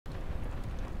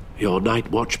Your night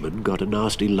watchman got a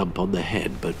nasty lump on the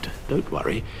head, but don't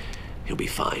worry, he'll be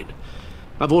fine.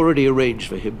 I've already arranged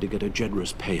for him to get a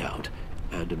generous payout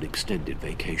and an extended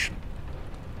vacation.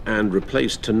 And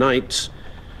replaced tonight's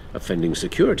offending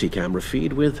security camera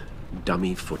feed with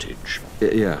dummy footage.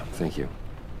 Yeah, thank you.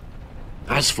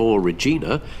 As for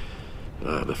Regina,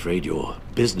 I'm afraid your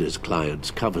business client's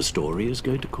cover story is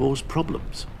going to cause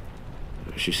problems.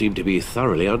 She seemed to be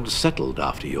thoroughly unsettled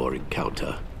after your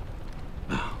encounter.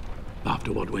 Well,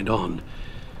 after what went on,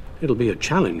 it'll be a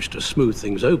challenge to smooth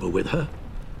things over with her.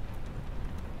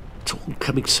 It's all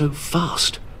coming so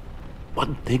fast.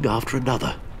 One thing after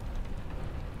another.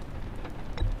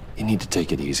 You need to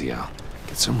take it easy, Al.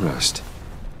 Get some rest.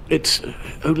 It's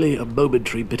only a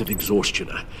momentary bit of exhaustion.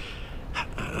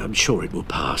 I'm sure it will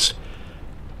pass.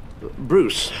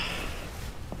 Bruce.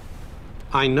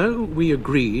 I know we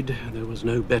agreed there was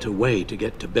no better way to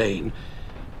get to Bane.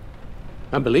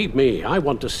 And believe me, I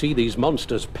want to see these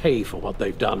monsters pay for what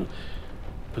they've done.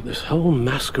 But this whole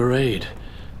masquerade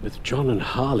with John and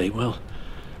Harley, well,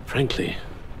 frankly,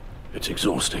 it's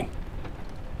exhausting.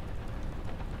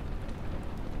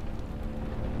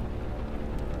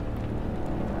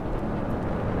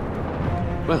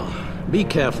 Well, be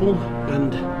careful,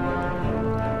 and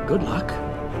good luck.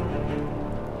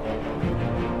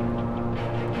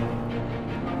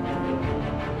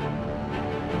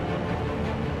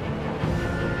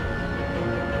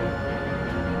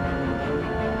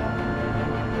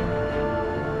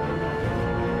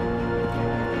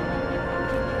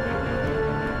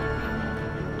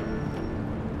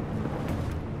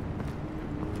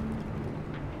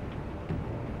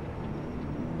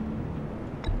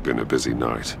 Been a busy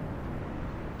night.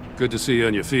 Good to see you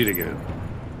on your feet again.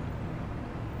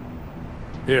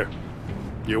 Here,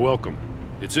 you're welcome.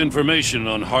 It's information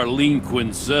on Harleen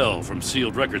Quinzel from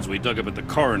sealed records we dug up at the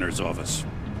coroner's office.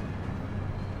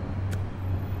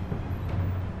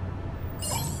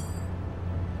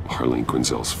 Harleen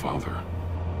Quinzel's father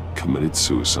committed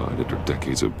suicide after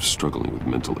decades of struggling with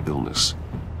mental illness.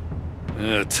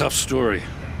 Yeah, tough story.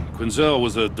 Quinzel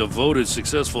was a devoted,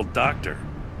 successful doctor.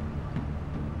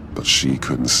 But she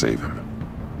couldn't save him.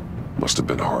 Must have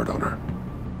been hard on her.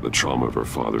 The trauma of her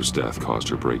father's death caused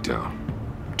her breakdown.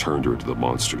 Turned her into the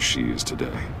monster she is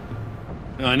today.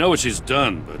 I know what she's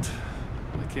done, but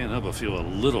I can't help but feel a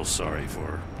little sorry for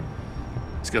her.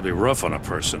 It's gotta be rough on a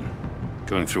person,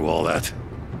 going through all that.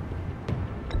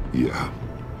 Yeah.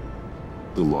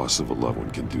 The loss of a loved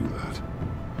one can do that.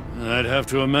 I'd have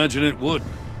to imagine it would.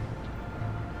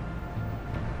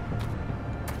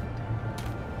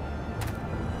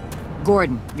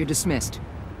 Gordon, you're dismissed.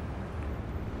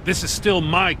 This is still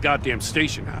my goddamn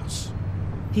station house.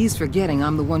 He's forgetting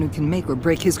I'm the one who can make or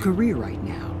break his career right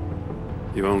now.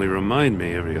 You only remind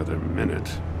me every other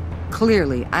minute.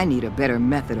 Clearly, I need a better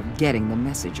method of getting the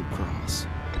message across.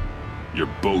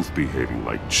 You're both behaving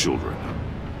like children.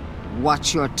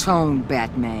 Watch your tone,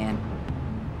 Batman.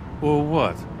 Or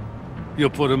what? You'll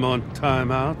put him on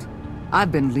timeout?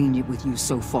 I've been lenient with you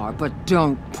so far, but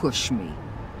don't push me.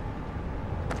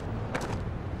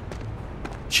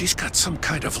 She's got some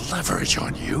kind of leverage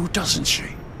on you, doesn't she?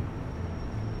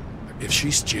 If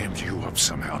she's jammed you up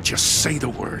somehow, just say the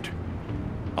word.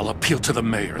 I'll appeal to the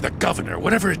mayor, the governor,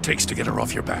 whatever it takes to get her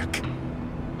off your back.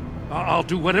 I'll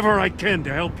do whatever I can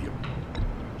to help you.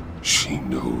 She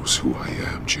knows who I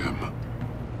am, Jim.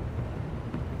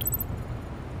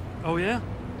 Oh yeah?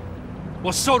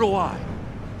 Well, so do I.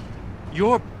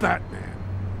 You're Batman.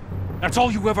 That's all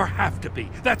you ever have to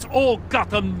be. That's all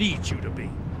Gotham needs you to be.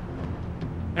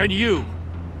 And you,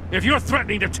 if you're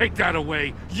threatening to take that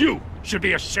away, you should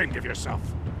be ashamed of yourself.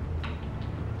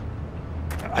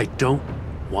 I don't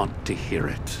want to hear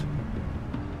it.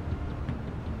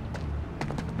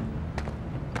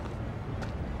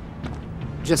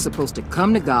 Just supposed to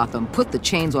come to Gotham, put the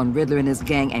chains on Riddler and his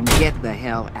gang, and get the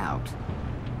hell out.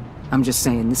 I'm just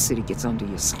saying, this city gets under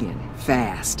your skin.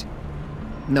 Fast.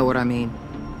 Know what I mean?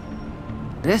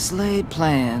 Best laid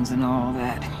plans and all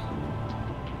that.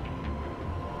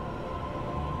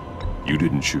 You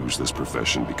didn't choose this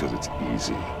profession because it's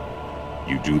easy.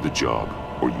 You do the job,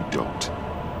 or you don't.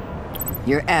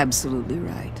 You're absolutely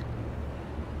right.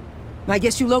 I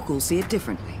guess you locals see it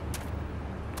differently.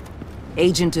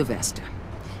 Agent Avesta.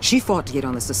 She fought to get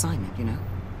on this assignment, you know?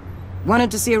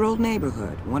 Wanted to see her old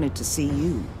neighborhood. Wanted to see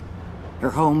you. Her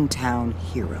hometown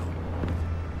hero.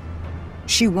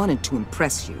 She wanted to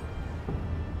impress you.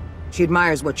 She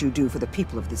admires what you do for the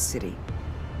people of this city.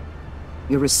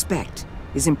 Your respect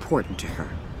is important to her.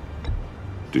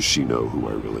 Does she know who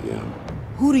I really am?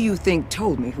 Who do you think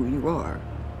told me who you are?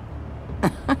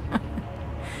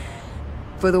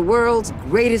 For the world's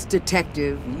greatest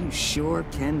detective, you sure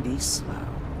can be slow.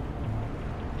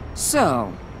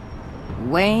 So,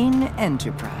 Wayne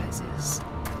Enterprises.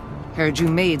 Heard you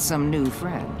made some new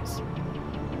friends.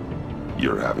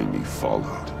 You're having me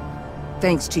followed.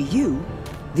 Thanks to you,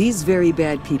 these very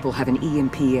bad people have an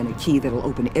EMP and a key that'll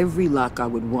open every lock I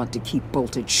would want to keep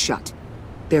bolted shut.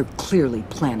 They're clearly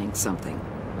planning something.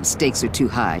 The stakes are too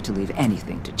high to leave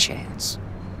anything to chance.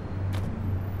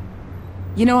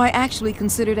 You know, I actually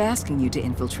considered asking you to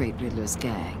infiltrate Riddler's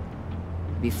gang.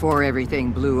 Before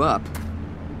everything blew up,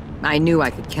 I knew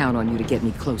I could count on you to get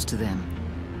me close to them.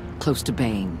 Close to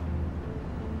Bane.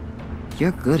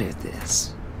 You're good at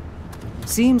this.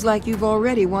 Seems like you've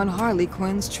already won Harley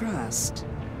Quinn's trust.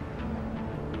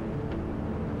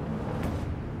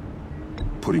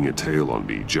 Putting a tail on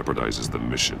me jeopardizes the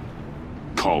mission.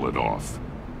 Call it off.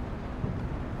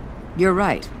 You're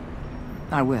right.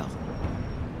 I will.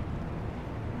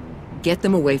 Get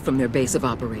them away from their base of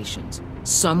operations.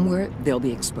 Somewhere they'll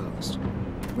be exposed.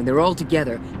 When they're all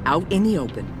together, out in the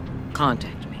open,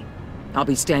 contact me. I'll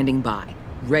be standing by,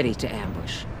 ready to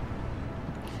ambush.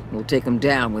 We'll take them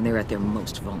down when they're at their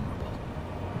most vulnerable.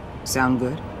 Sound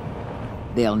good?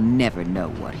 They'll never know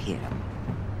what hit them.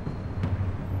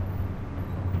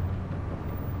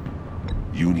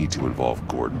 You need to involve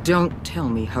Gordon. Don't tell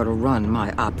me how to run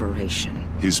my operation.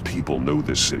 His people know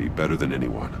this city better than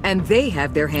anyone. And they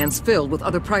have their hands filled with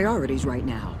other priorities right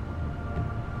now.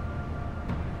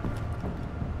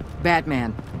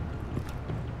 Batman.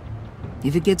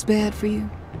 If it gets bad for you,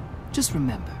 just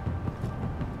remember.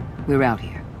 We're out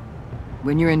here.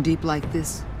 When you're in deep like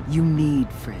this, you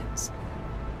need friends.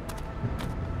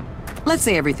 Let's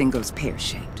say everything goes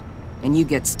pear-shaped, and you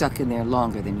get stuck in there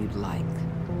longer than you'd like.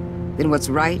 Then what's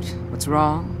right, what's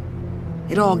wrong,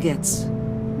 it all gets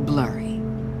blurry.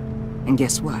 And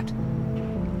guess what?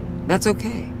 That's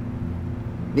okay.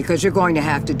 Because you're going to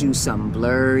have to do some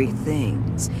blurry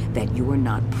things that you are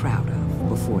not proud of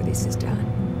before this is done.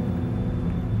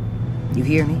 You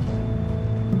hear me?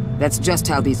 That's just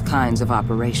how these kinds of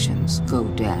operations go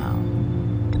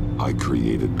down. I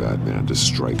created Batman to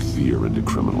strike fear into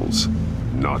criminals,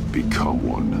 not become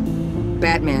one.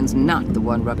 Batman's not the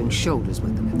one rubbing shoulders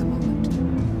with them at the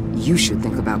moment. You should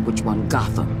think about which one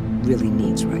Gotham really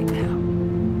needs right now.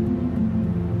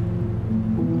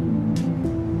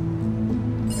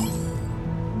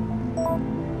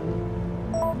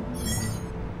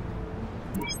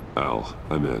 Al,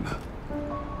 I'm in.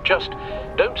 Just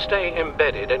don't stay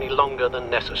embedded any longer than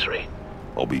necessary.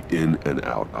 I'll be in and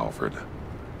out, Alfred.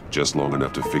 Just long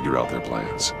enough to figure out their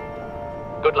plans.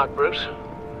 Good luck, Bruce.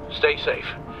 Stay safe.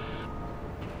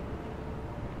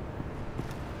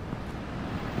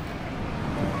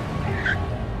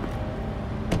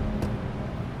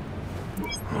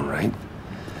 All right.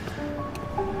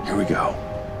 Here we go.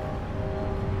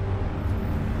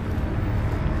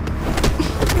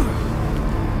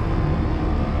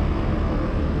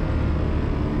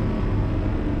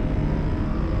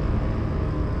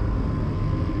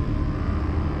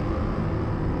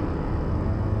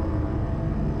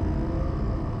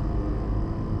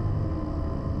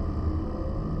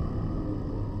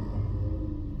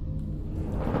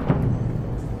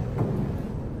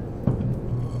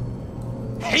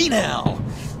 Hey now!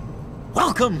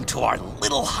 Welcome to our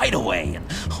little hideaway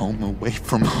and home away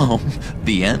from home,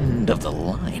 the end of the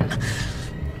line.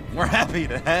 We're happy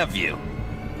to have you.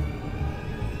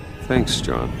 Thanks,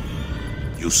 John.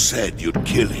 You said you'd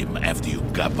kill him after you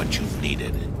got what you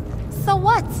needed. So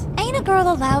what? Ain't a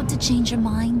girl allowed to change her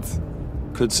mind?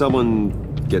 Could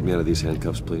someone get me out of these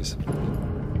handcuffs, please?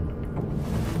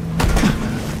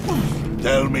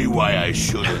 Tell me why I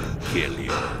shouldn't kill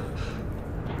you.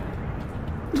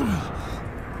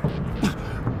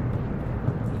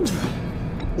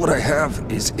 What I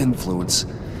have is influence,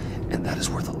 and that is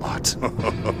worth a lot.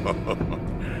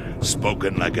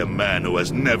 Spoken like a man who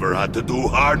has never had to do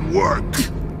hard work.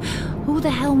 Who the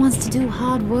hell wants to do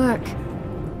hard work?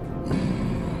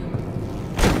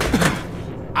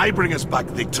 I bring us back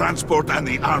the transport and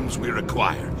the arms we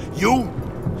require. You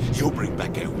bring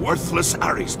back a worthless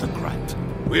aristocrat.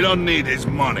 We don't need his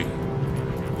money.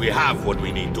 We have what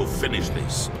we need to finish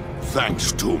this.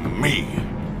 Thanks to me.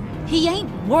 He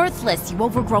ain't worthless, you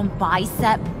overgrown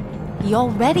bicep. He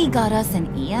already got us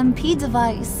an EMP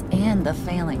device and the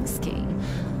phalanx key.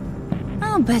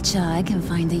 I'll betcha I can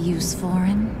find a use for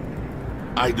him.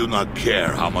 I do not care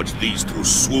how much these two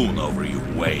swoon over you,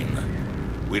 Wayne.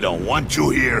 We don't want you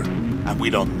here, and we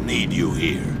don't need you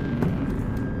here.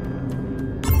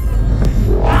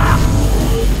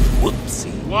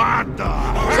 Whoopsie. What the?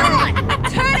 John!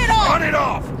 Turn it off! Turn it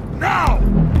off! Now!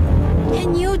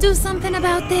 Can you do something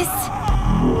about this?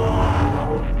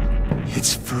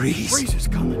 It's Freeze. Freeze is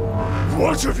coming.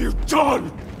 What have you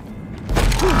done?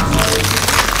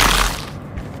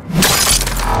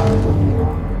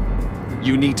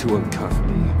 You need to uncuff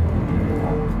me.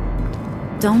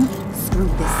 Don't screw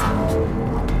this up.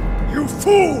 You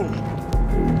fool!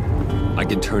 I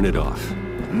can turn it off.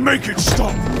 Make it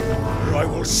stop, or I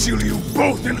will seal you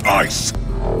both in ice!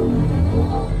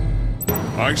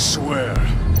 I swear,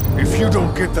 if you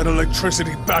don't get that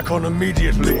electricity back on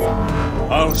immediately,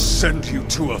 I'll send you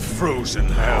to a frozen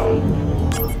hell.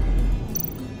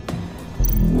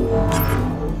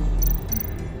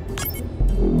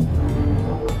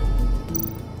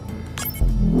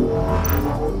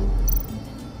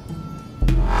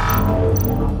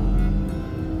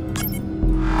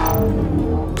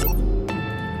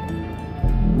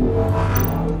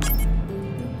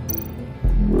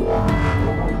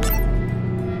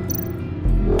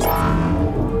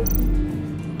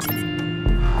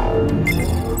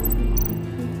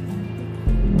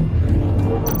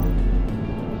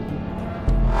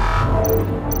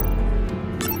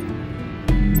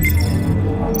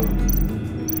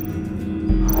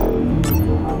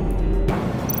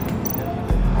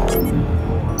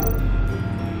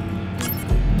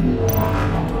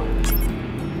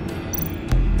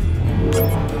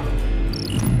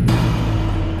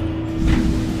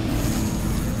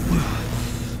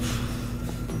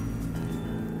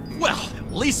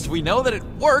 At least we know that it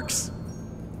works.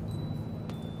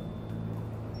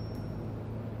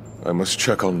 I must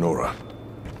check on Nora.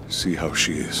 See how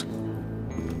she is.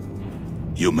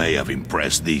 You may have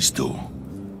impressed these two,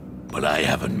 but I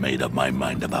haven't made up my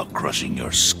mind about crushing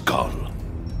your skull.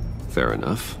 Fair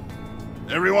enough.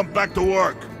 Everyone back to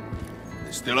work.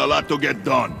 There's still a lot to get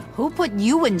done. Who put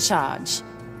you in charge?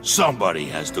 Somebody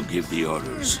has to give the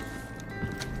orders.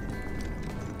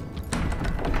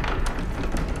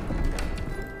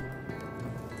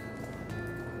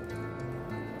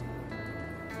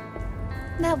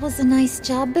 That was a nice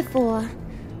job before.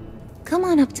 Come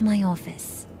on up to my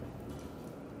office.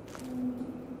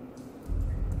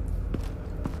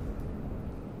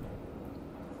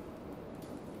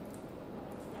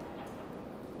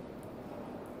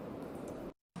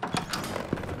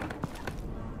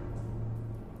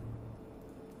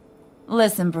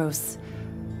 Listen, Bruce.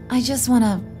 I just want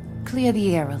to clear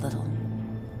the air a little.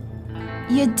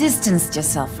 You distanced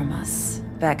yourself from us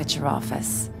back at your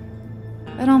office.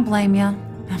 I don't blame you,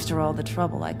 after all the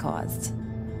trouble I caused.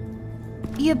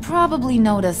 You probably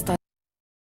noticed I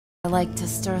like to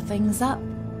stir things up.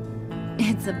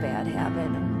 It's a bad habit,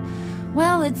 and,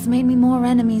 well, it's made me more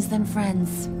enemies than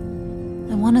friends.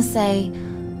 I want to say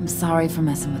I'm sorry for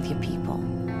messing with your people.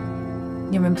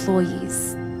 Your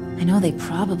employees. I know they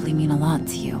probably mean a lot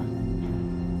to you.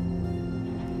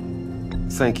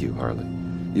 Thank you, Harley.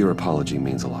 Your apology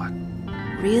means a lot.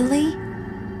 Really?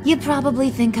 You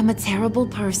probably think I'm a terrible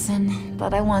person,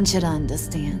 but I want you to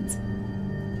understand.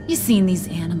 You've seen these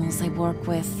animals I work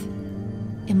with.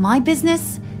 In my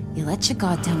business, you let your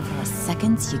guard down for a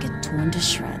second, you get torn to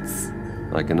shreds.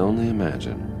 I can only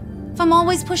imagine. If I'm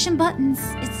always pushing buttons,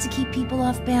 it's to keep people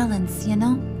off balance, you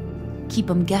know? Keep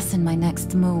them guessing my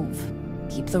next move.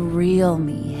 Keep the real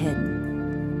me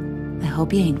hidden. I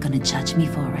hope you ain't gonna judge me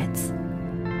for it.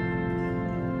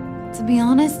 To be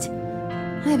honest,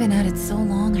 I've been at it so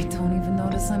long I don't even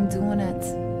notice I'm doing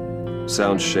it.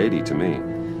 Sounds shady to me.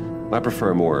 I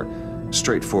prefer a more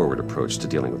straightforward approach to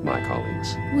dealing with my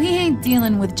colleagues. We ain't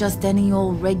dealing with just any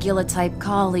old regular type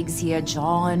colleagues here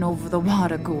jawing over the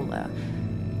water cooler.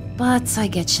 But I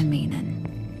get your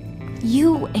meaning.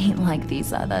 You ain't like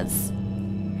these others.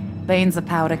 Bane's a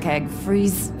powder keg.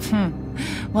 Freeze.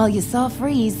 Well, you saw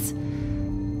Freeze.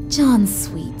 John's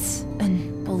sweet,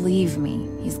 and believe me,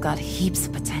 he's got heaps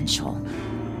of potential.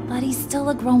 But he's still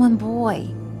a growing boy.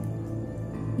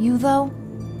 You, though,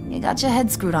 you got your head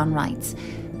screwed on right.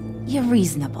 You're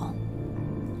reasonable.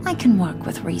 I can work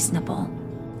with reasonable.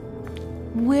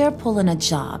 We're pulling a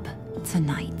job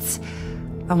tonight.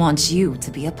 I want you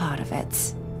to be a part of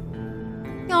it.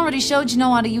 You already showed you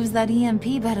know how to use that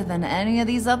EMP better than any of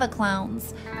these other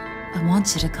clowns. I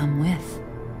want you to come with.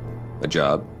 A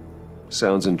job?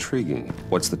 Sounds intriguing.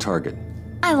 What's the target?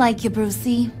 I like you,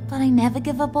 Brucey, but I never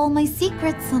give up all my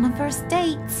secrets on a first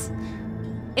date.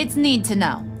 It's need to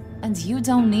know, and you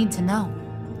don't need to know.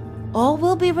 All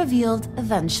will be revealed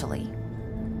eventually.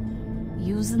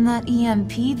 Using that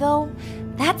EMP, though,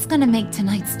 that's gonna make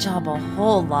tonight's job a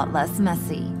whole lot less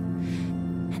messy.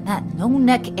 And that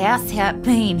no-neck asshat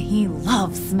Bane, he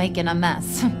loves making a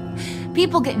mess.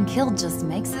 People getting killed just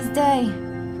makes his day.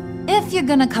 If you're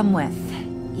gonna come with,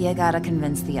 you gotta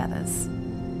convince the others.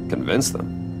 Convince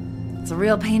them? It's a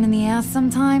real pain in the ass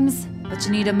sometimes, but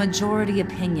you need a majority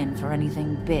opinion for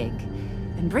anything big.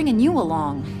 And bringing you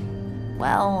along,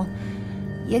 well,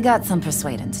 you got some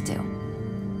persuading to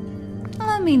do.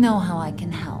 Let me know how I can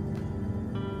help.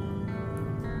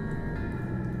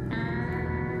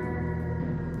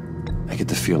 I get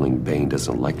the feeling Bane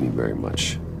doesn't like me very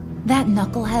much. That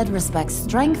knucklehead respects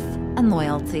strength and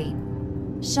loyalty.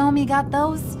 Show him you got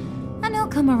those, and he'll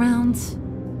come around.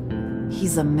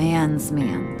 He's a man's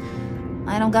man.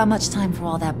 I don't got much time for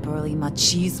all that burly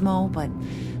machismo, but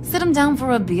sit him down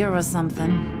for a beer or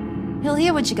something. He'll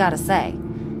hear what you gotta say.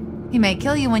 He may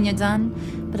kill you when you're done,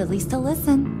 but at least he'll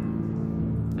listen.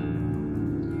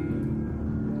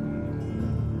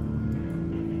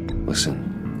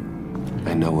 Listen,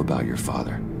 I know about your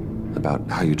father. About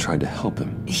how you tried to help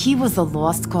him. He was a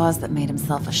lost cause that made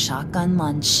himself a shotgun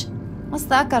lunch. What's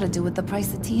that got to do with the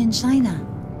price of tea in China?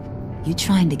 You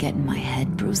trying to get in my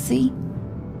head, Brucey?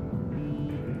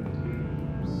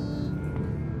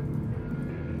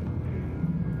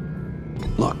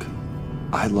 Look,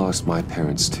 I lost my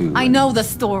parents too. I know the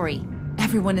story.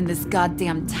 Everyone in this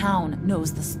goddamn town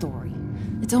knows the story.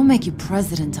 It don't make you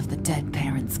president of the Dead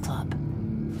Parents Club.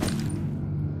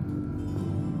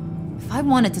 If I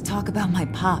wanted to talk about my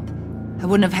pop, I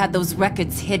wouldn't have had those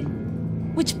records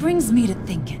hidden. Which brings me to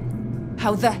thinking,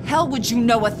 how the hell would you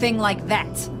know a thing like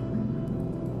that?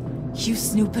 You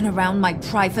snooping around my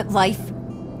private life?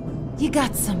 You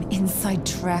got some inside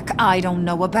track I don't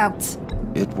know about.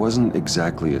 It wasn't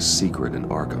exactly a secret in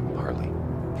Arkham, Harley.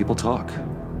 People talk,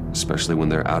 especially when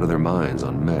they're out of their minds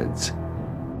on meds.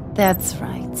 That's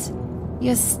right.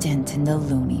 Your stint in the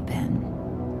loony bin.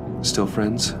 Still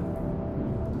friends?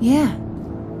 Yeah,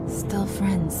 still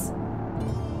friends.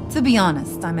 To be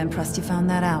honest, I'm impressed you found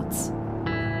that out.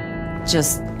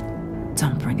 Just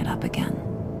don't bring it up again.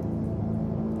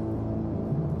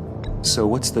 So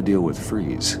what's the deal with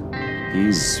Freeze?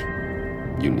 He's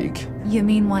unique. You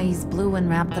mean why he's blue and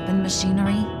wrapped up in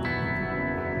machinery?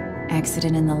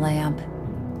 Accident in the lab.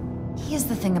 Here's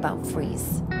the thing about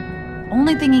Freeze.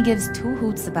 Only thing he gives two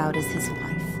hoots about is his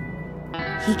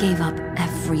wife. He gave up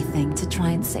everything to try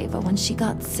and save her when she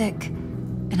got sick.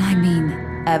 And I mean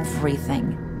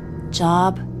everything.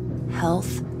 Job,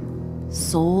 health,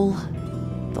 soul,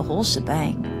 the whole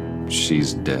shebang.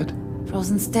 She's dead?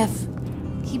 Frozen stiff.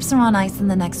 Keeps her on ice in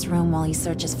the next room while he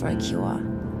searches for a cure.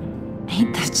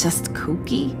 Ain't that just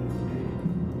kooky?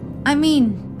 I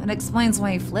mean, it explains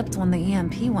why he flipped when the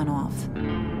EMP went off.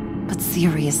 But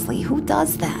seriously, who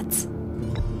does that?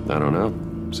 I don't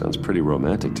know. Sounds pretty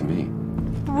romantic to me.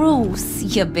 Bruce,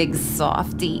 you big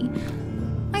softy.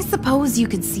 I suppose you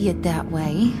could see it that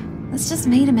way. It's just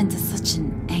made him into such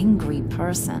an angry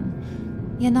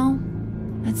person. You know,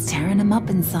 it's tearing him up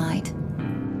inside.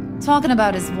 Talking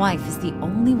about his wife is the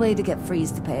only way to get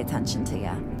Freeze to pay attention to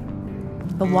you.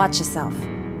 But watch yourself.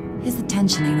 His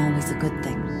attention ain't always a good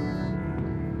thing.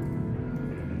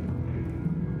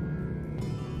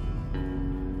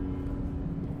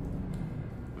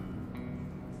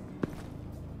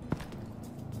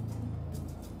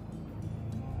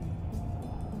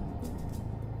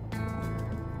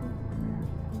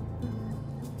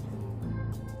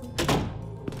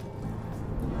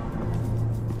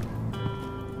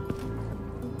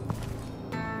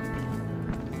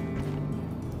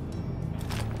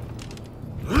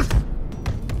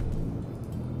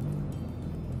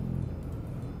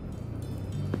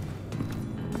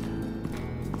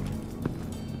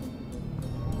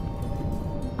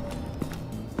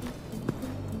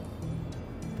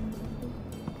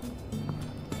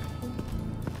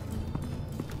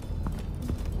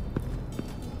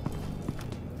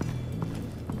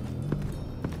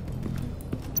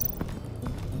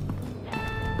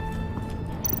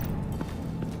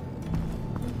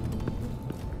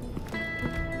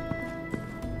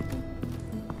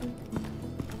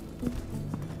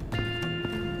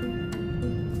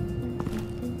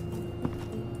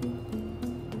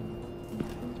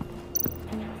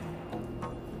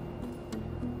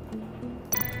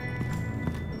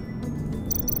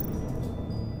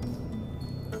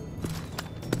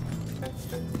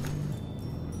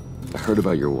 I heard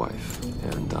about your wife,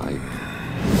 and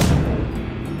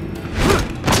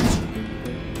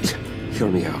Hear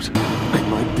me out. I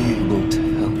might be able to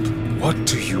help. What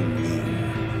do you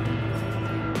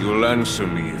mean? You'll answer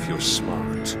me if you're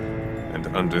smart, and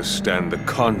understand the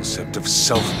concept of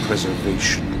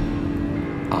self-preservation.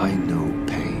 I know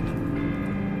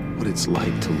pain. What it's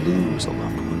like to lose a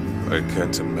loved one. I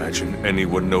can't imagine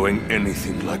anyone knowing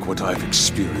anything like what I've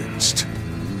experienced.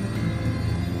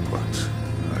 But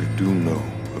I do know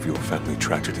of your family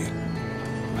tragedy.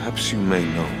 Perhaps you may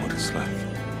know what it's like.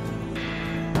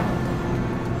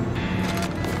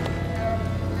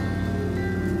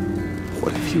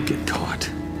 What if you get caught?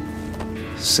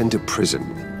 Sent to prison?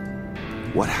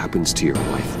 What happens to your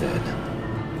wife then?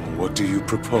 What do you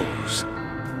propose?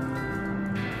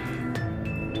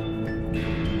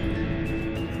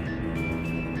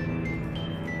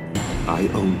 I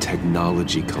own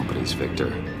technology companies,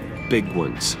 Victor. Big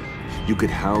ones. You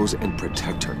could house and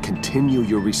protect her, continue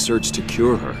your research to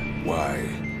cure her. Why?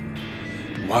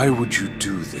 Why would you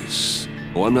do this?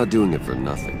 Oh, I'm not doing it for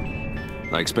nothing.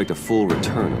 I expect a full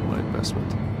return on my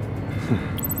investment.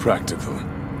 Practical.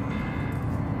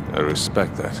 I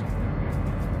respect that.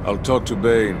 I'll talk to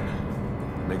Bane.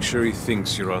 Make sure he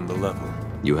thinks you're on the level.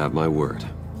 You have my word.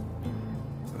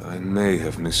 I may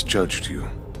have misjudged you.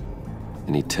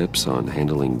 Any tips on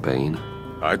handling Bane?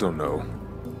 I don't know.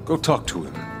 Go talk to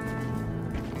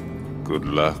him. Good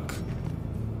luck.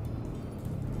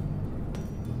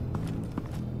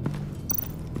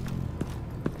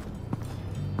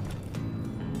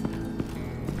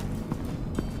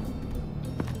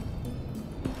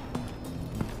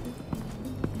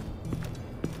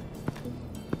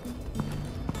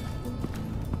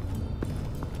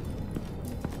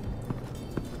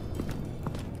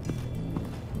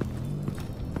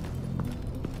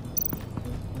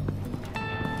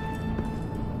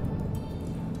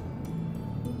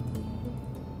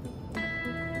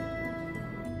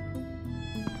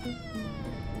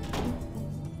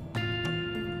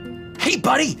 Hey,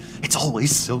 buddy! It's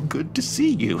always so good to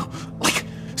see you. Like,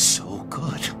 so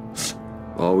good.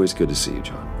 Always good to see you,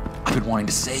 John. I've been wanting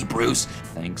to say, Bruce,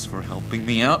 thanks for helping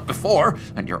me out before,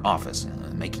 and your office,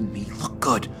 making me look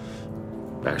good.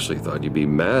 Actually thought you'd be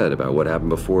mad about what happened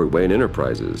before at Wayne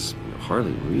Enterprises.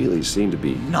 Harley really seemed to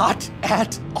be... Not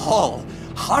at all.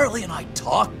 Harley and I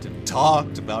talked and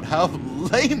talked about how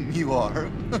lame you are.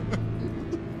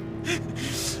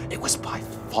 It was by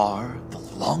far the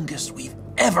longest we've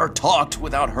ever talked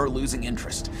without her losing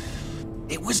interest.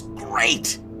 It was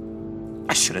great.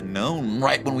 I should have known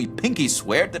right when we pinky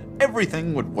sweared that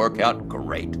everything would work out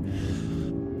great.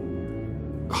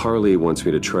 Harley wants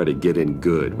me to try to get in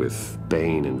good with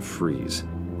Bane and Freeze.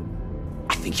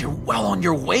 I think you're well on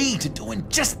your way to doing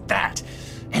just that.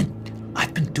 And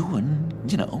I've been doing,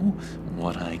 you know,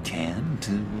 what I can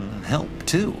to help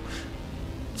too.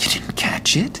 You didn't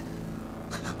catch it?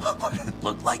 When it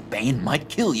looked like Bane might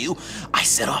kill you, I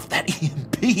set off that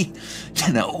EMP,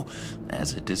 you know,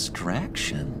 as a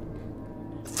distraction.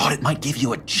 Thought it might give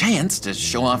you a chance to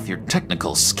show off your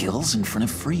technical skills in front of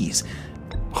Freeze.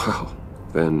 Wow,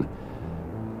 then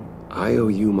I owe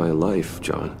you my life,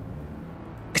 John.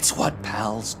 It's what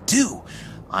pals do.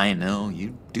 I know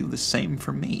you'd do the same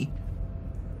for me.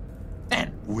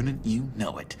 And wouldn't you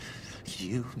know it,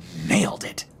 you nailed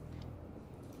it.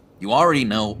 You already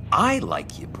know I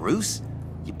like you, Bruce.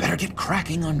 You better get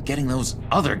cracking on getting those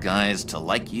other guys to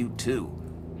like you too.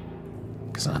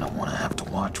 'Cause I don't want to have to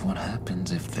watch what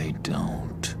happens if they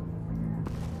don't.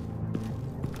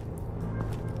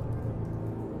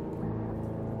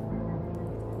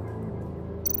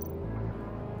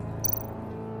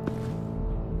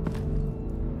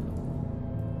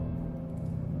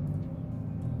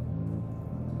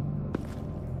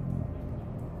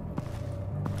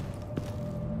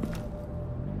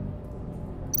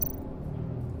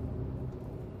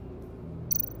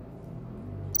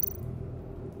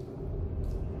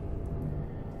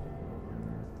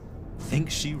 Think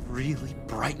she really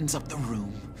brightens up the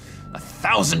room.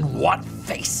 1,000-watt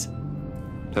face.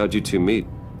 How'd you two meet?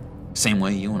 Same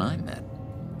way you and I met.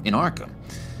 In Arkham.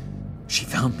 She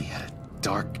found me at a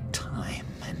dark time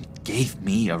and gave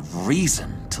me a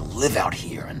reason to live out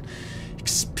here and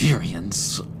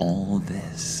experience all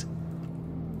this.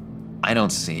 I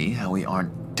don't see how we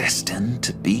aren't destined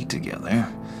to be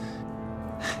together.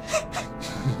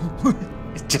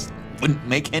 It just wouldn't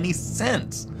make any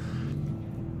sense.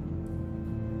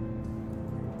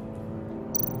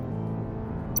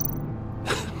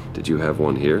 Did you have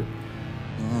one here?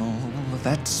 Oh,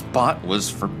 that spot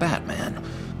was for Batman.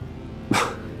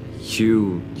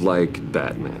 You like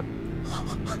Batman?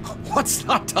 What's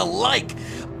not to like?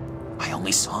 I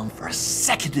only saw him for a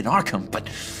second in Arkham, but...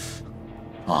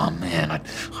 oh man,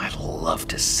 I'd love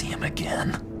to see him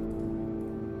again.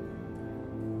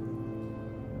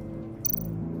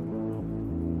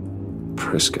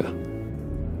 Priska.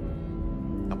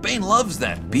 Now, Bane loves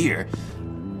that beer.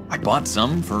 I bought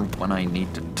some for when I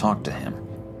need to talk to him.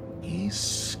 He's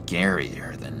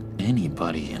scarier than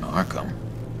anybody in Arkham.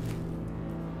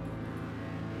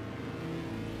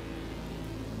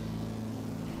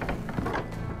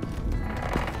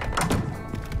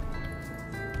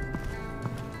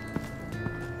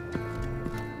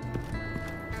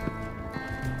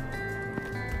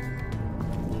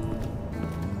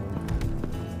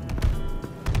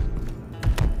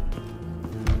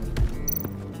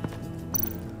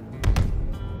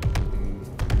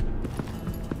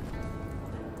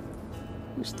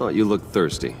 Thought you looked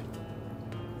thirsty.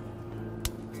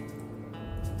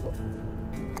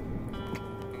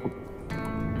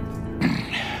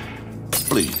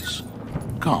 Please,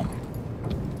 come.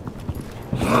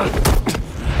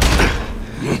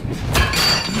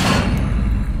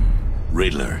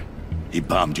 Riddler, he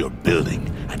bombed your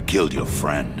building and killed your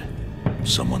friend.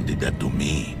 Someone did that to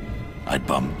me. I'd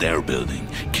bomb their building,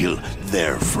 kill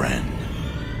their friend.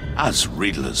 As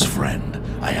Riddler's friend,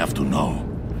 I have to know,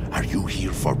 are you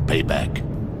here for payback?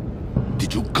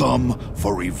 Did you come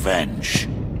for revenge?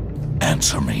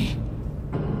 Answer me,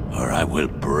 or I will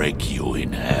break you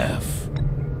in half.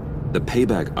 The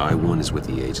payback I want is with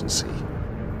the agency.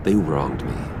 They wronged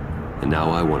me, and now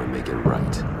I want to make it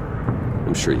right.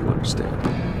 I'm sure you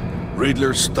understand.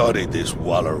 Riddler studied this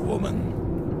Waller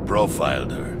woman,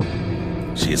 profiled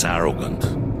her. She is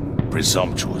arrogant,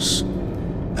 presumptuous,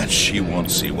 and she won't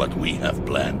see what we have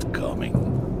planned coming.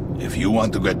 If you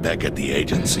want to get back at the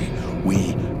agency,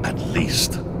 we at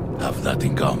least have that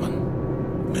in common.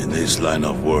 In this line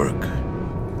of work,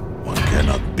 one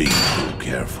cannot be too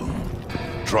careful.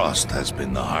 Trust has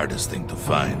been the hardest thing to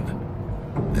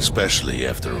find, especially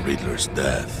after Riddler's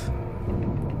death.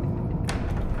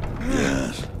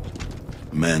 Yes,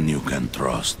 men you can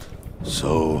trust,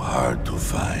 so hard to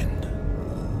find.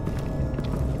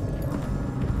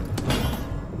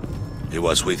 He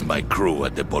was with my crew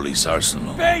at the police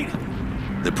arsenal. Bane!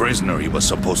 The prisoner he was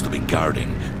supposed to be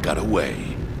guarding got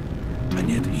away, and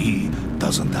yet he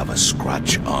doesn't have a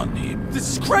scratch on him. This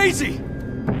is crazy!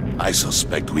 I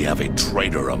suspect we have a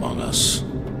traitor among us.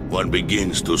 One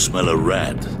begins to smell a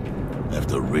rat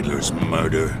after Riddler's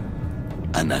murder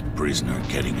and that prisoner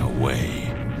getting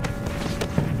away.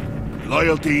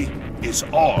 Loyalty is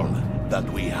all that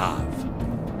we have.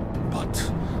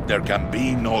 But there can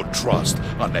be no trust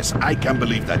unless I can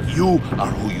believe that you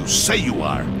are who you say you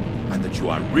are, and that you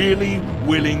are really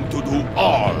willing to do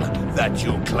all that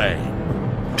you claim.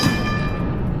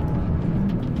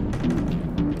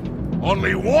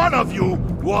 Only one of you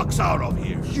walks out of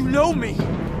here. You know me!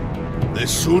 The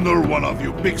sooner one of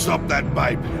you picks up that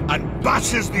pipe and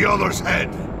bashes the other's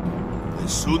head, the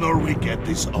sooner we get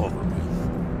this over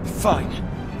with. Fine.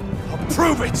 I'll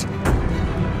prove it!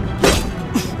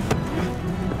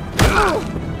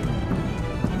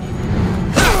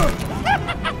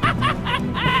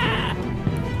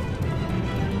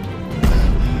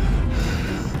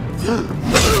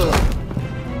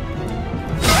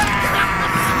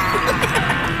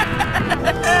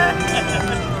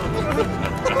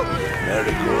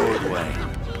 Very good, Wayne.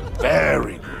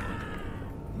 Very good.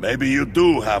 Maybe you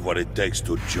do have what it takes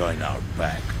to join our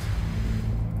pact.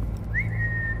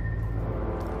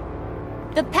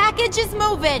 The package is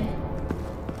moving!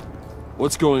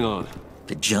 What's going on?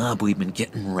 The job we've been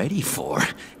getting ready for.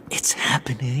 It's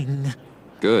happening.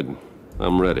 Good.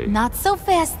 I'm ready. Not so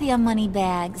fast, the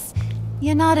Moneybags.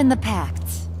 You're not in the pact.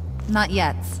 Not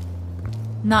yet.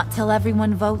 Not till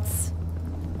everyone votes.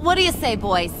 What do you say,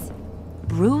 boys?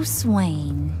 Bruce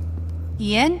Wayne.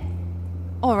 In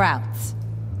or out?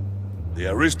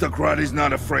 The aristocrat is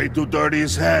not afraid to dirty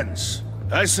his hands.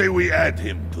 I say we add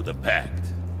him to the pact.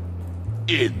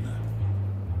 In.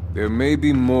 There may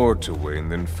be more to Wayne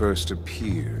than first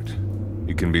appeared.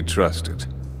 He can be trusted.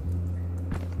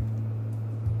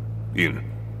 In.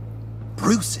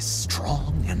 Bruce is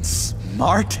strong and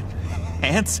smart and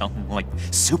handsome, like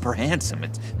super handsome.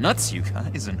 It's nuts, you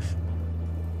guys, and...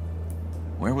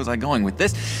 Where was I going with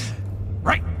this?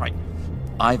 Right.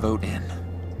 I vote in.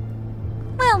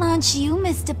 Well, aren't you,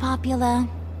 Mr. Popular?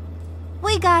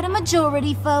 We got a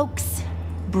majority, folks.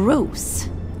 Bruce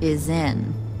is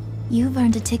in. You've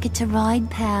earned a ticket to ride,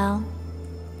 pal.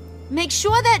 Make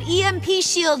sure that EMP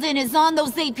shielding is on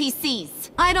those APCs.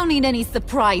 I don't need any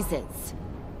surprises.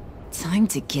 Time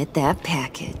to get that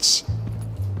package.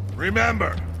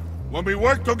 Remember, when we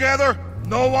work together,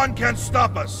 no one can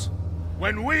stop us.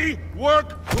 When we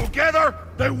work together,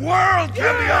 the world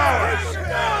can be ours!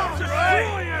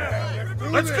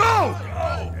 Let's go!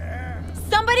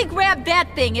 Somebody grab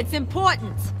that thing, it's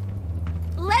important.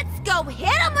 Let's go hit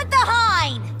him with the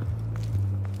hind!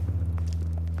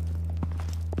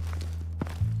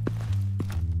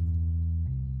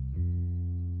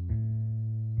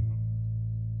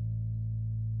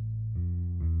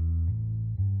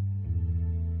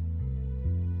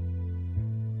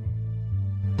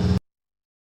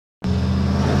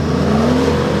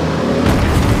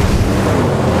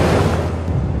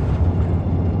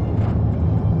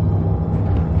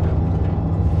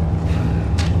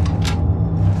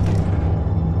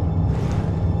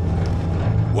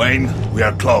 Wayne, we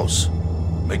are close.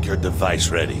 Make your device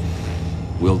ready.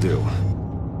 Will do.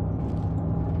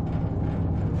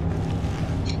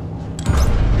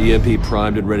 EMP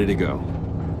primed and ready to go.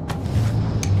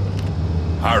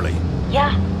 Harley,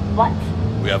 Yeah, what?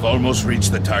 we have almost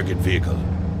reached the target vehicle.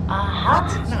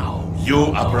 Uh-huh. Now, you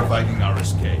are providing our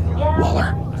escape.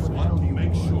 Waller,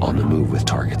 on the move with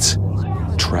targets.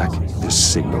 Track this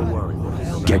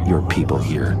signal. Get your people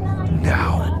here,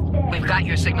 now. We've got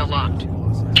your signal locked.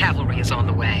 Cavalry is on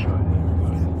the way.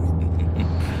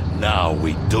 Now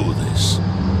we do this.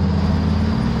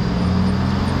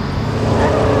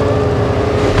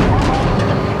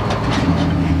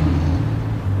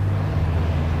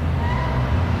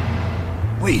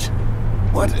 Wait,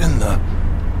 what in the...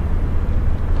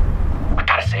 I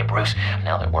gotta say, Bruce,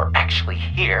 now that we're actually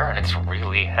here and it's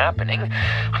really happening,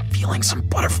 I'm feeling some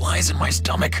butterflies in my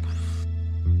stomach.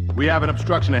 We have an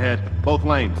obstruction ahead, both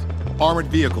lanes. Armored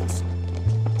vehicles.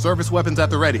 Service weapons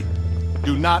at the ready.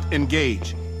 Do not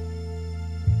engage.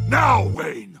 Now,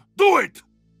 Wayne! Do it!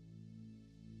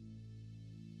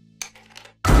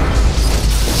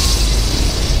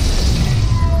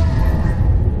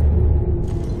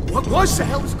 What the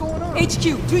hell is going on? HQ,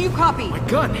 do you copy? My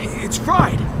gun, it's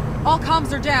fried. All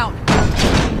comms are down.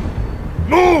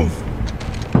 Move!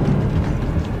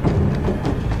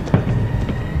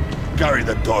 Carry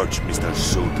the torch, Mr.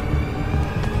 Suit.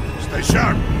 Stay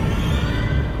sharp.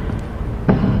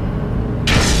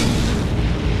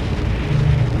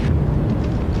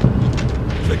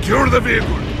 Secure the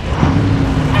vehicle.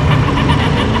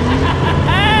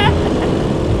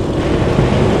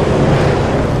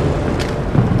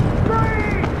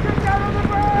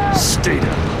 Stay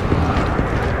down.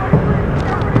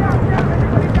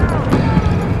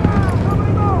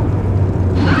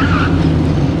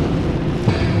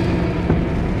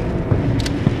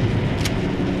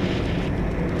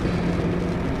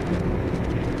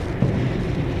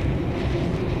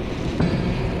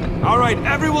 All right,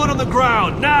 everyone on the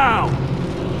ground, now!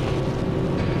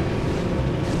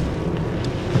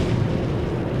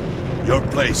 Your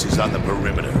place is on the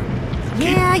perimeter.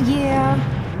 Yeah.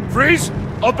 Freeze!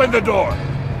 Open the door!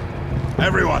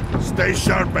 Everyone, stay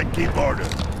sharp and keep order.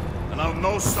 Allow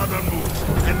no sudden moves,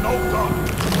 and no talk.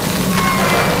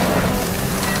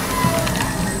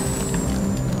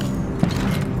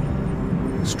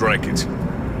 Strike it.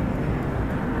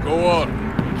 Go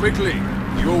on, quickly.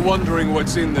 You're wondering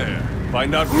what's in there.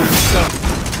 Find out for yourself.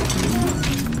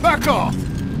 Back off,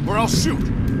 or I'll shoot.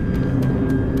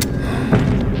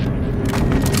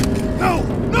 No!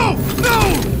 No!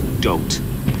 No! Don't.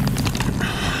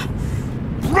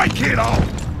 Break it all!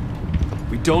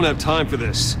 We don't have time for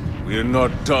this. We're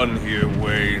not done here,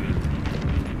 Wayne.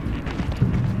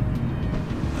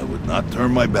 I would not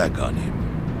turn my back on him.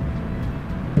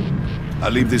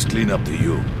 I'll leave this cleanup to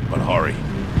you, but hurry.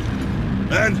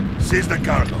 And seize the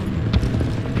cargo.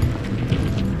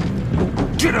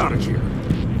 Get out of here!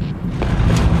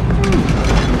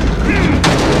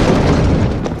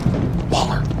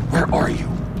 Waller, where are you?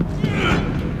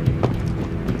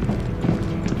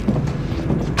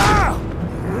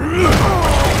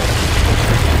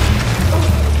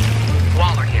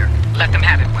 Waller here. Let them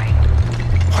have it, Wayne.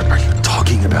 What are you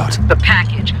talking about? The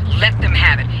package. Let them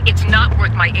have it. It's not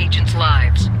worth my agents'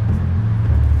 lives.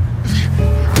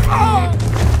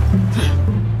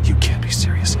 You can't be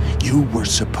serious. You were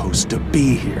supposed to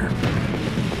be here.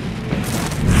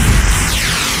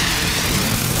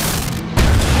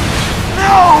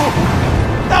 No!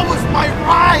 That was my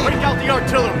ride! Break out the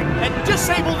artillery and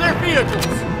disable their vehicles!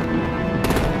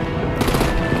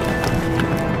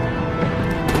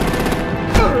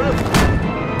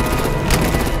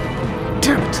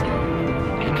 Damn it!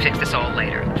 We can fix this all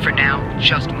later. For now,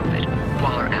 just move it.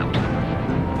 Waller out.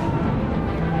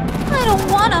 I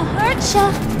don't want to hurt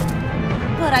ya,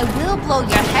 but I will blow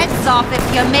your heads off if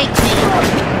you make me.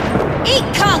 Eat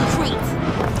concrete!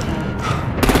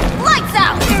 Lights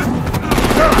out!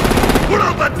 Put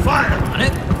out that fire! On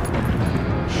it.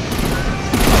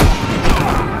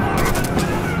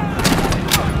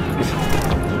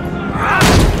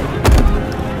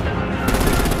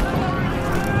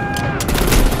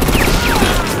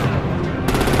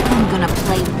 I'm gonna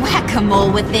play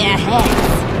whack-a-mole with their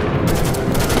heads.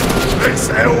 It's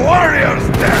a warrior's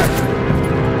death!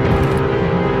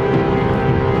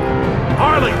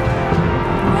 Harley!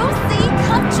 Brucey,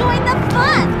 come join the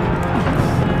fun!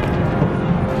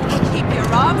 Keep your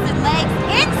arms and legs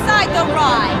inside the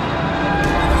ride!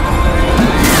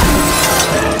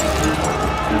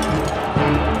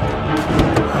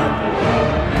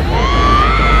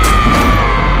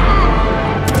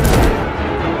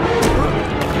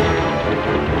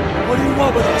 What do you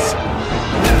want with us?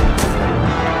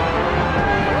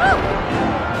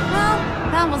 Well,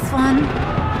 that was fun.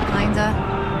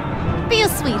 Kinda. Be a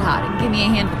sweetheart and give me a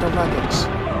hand with the luggage.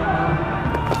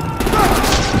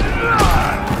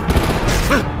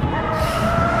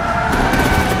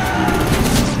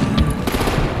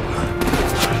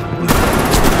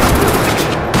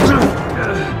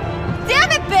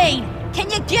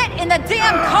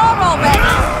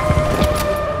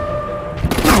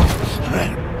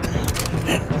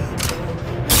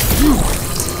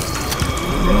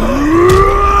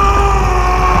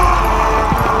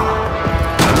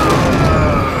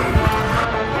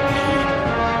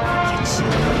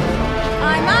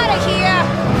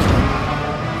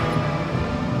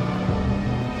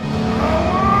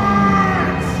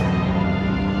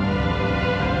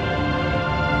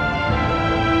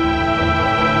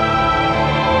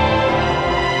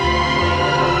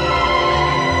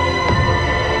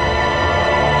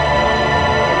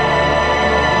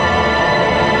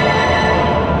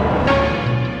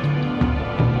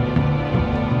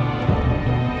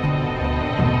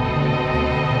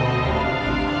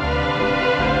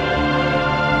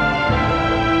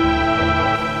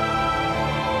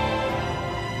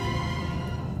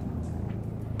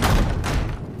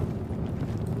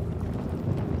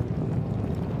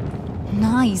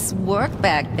 Nice work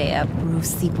back there,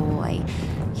 Brucey boy.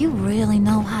 You really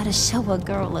know how to show a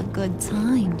girl a good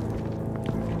time.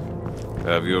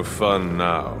 Have your fun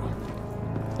now.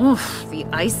 Oof, the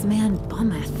Iceman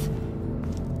bummeth.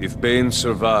 If Bane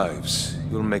survives,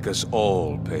 you'll make us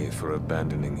all pay for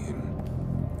abandoning him.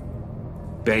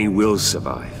 Bane will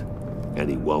survive, and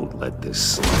he won't let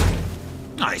this slide.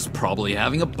 He's probably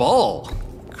having a ball,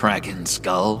 cracking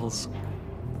skulls.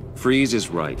 Freeze is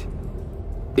right.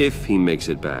 If he makes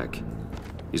it back,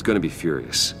 he's gonna be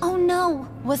furious. Oh no,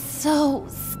 was so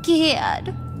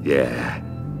scared. Yeah,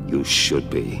 you should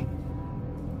be.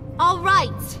 All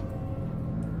right.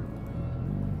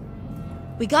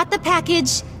 We got the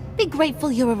package. Be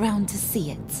grateful you're around to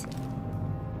see it.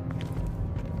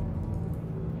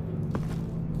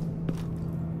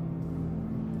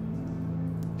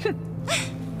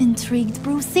 Intrigued,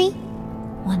 Brucey?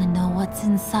 Wanna know what's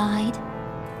inside?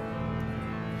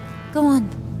 Go on,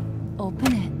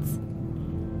 open it.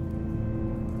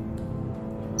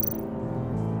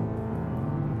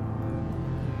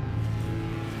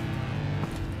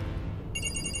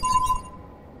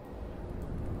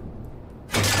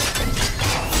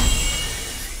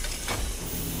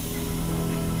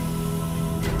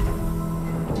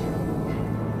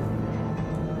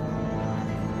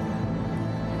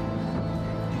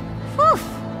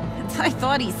 I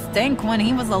thought he stank when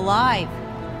he was alive.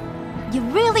 You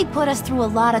really put us through a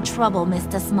lot of trouble,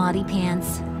 Mr. Smarty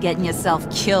Pants, getting yourself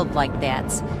killed like that.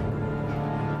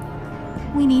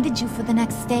 We needed you for the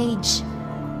next stage.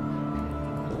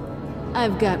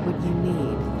 I've got what you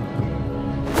need.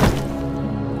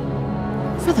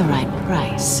 For the right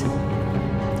price.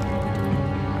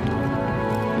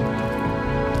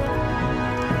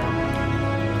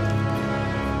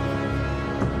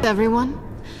 Everyone?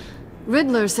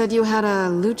 Riddler said you had a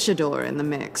luchador in the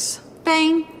mix.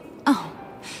 Bane? Oh,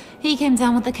 he came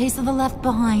down with a case of the Left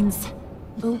Behinds.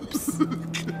 Oops.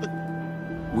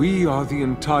 We are the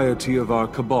entirety of our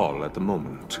cabal at the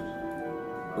moment.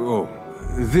 Oh,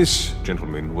 this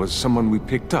gentleman was someone we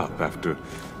picked up after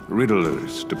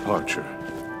Riddler's departure.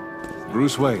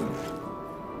 Bruce Wayne.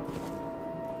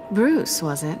 Bruce,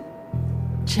 was it?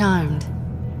 Charmed.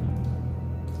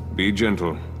 Be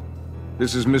gentle.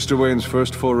 This is Mr. Wayne's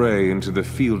first foray into the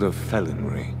field of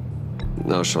felonry.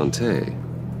 Enchanté.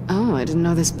 Oh, I didn't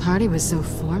know this party was so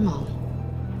formal.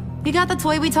 You got the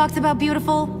toy we talked about,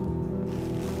 beautiful?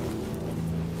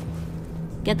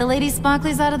 Get the lady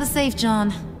sparklies out of the safe,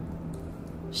 John.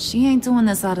 She ain't doing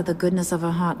this out of the goodness of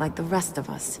her heart like the rest of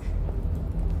us.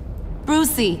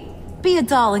 Brucey, be a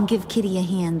doll and give Kitty a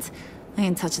hand. I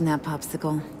ain't touching that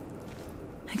popsicle.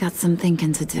 I got some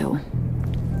thinking to do.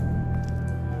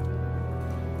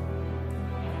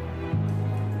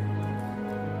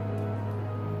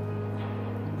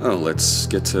 Oh, let's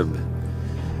get to...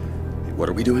 What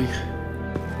are we doing?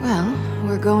 Well,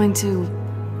 we're going to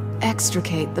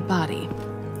extricate the body.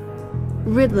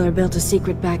 Riddler built a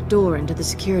secret back door into the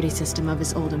security system of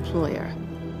his old employer.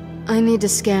 I need to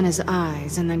scan his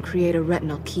eyes and then create a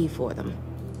retinal key for them.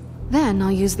 Then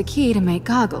I'll use the key to make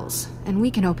goggles, and we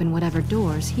can open whatever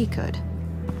doors he could.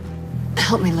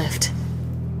 Help me lift.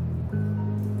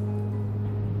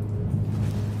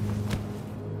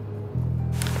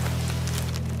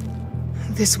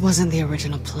 This wasn't the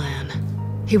original plan.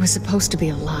 He was supposed to be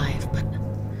alive, but...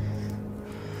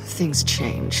 things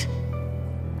change.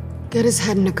 Get his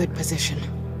head in a good position.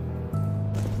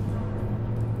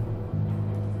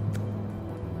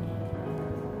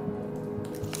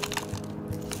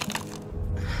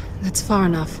 That's far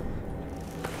enough.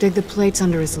 Dig the plates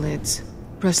under his lids.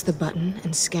 Press the button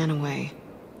and scan away.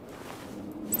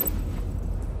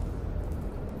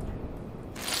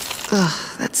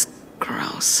 Ugh, that's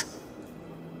gross.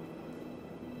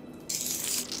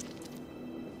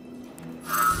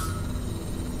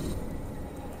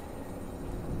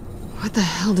 What the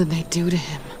hell did they do to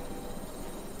him?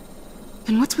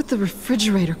 And what's with the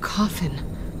refrigerator coffin?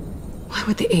 Why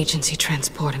would the agency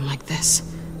transport him like this?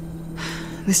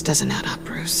 This doesn't add up,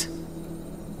 Bruce.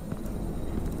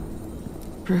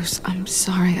 Bruce, I'm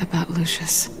sorry about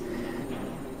Lucius.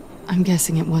 I'm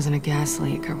guessing it wasn't a gas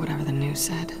leak or whatever the news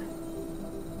said.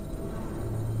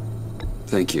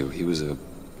 Thank you. He was a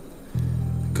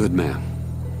good man.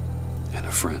 And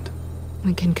a friend.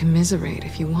 We can commiserate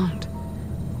if you want.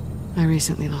 I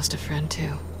recently lost a friend,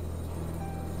 too.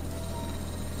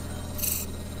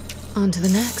 On to the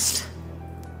next.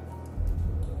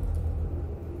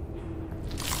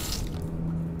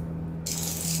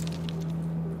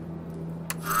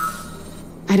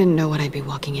 I didn't know what I'd be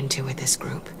walking into with this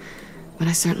group, but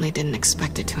I certainly didn't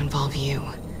expect it to involve you.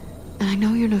 And I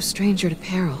know you're no stranger to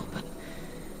peril, but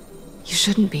you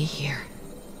shouldn't be here.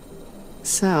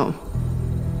 So,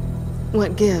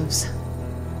 what gives?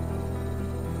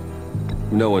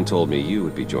 No one told me you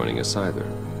would be joining us either.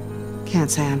 Can't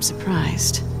say I'm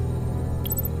surprised.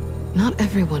 Not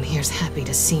everyone here's happy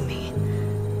to see me.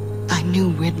 I knew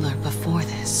Riddler before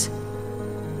this.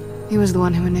 He was the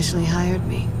one who initially hired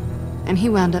me. And he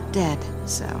wound up dead,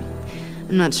 so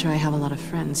I'm not sure I have a lot of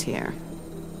friends here.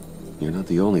 You're not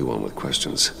the only one with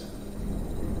questions.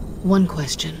 One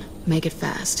question. Make it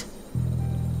fast.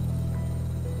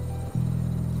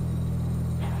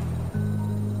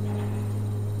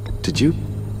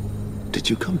 Did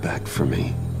you come back for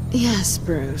me? Yes,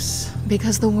 Bruce.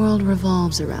 Because the world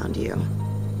revolves around you.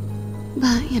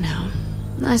 But, you know,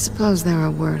 I suppose there are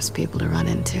worse people to run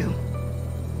into.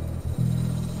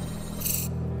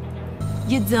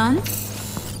 You done?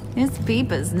 His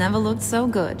peepers never looked so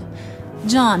good.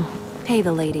 John, pay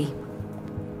the lady.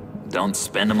 Don't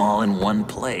spend them all in one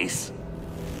place.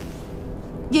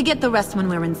 You get the rest when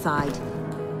we're inside.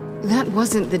 That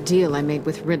wasn't the deal I made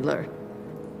with Riddler.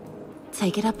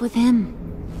 Take it up with him.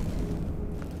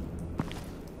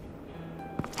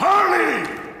 Harley!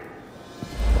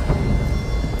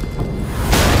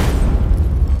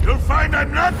 You'll find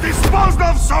I'm not disposed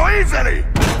of so easily!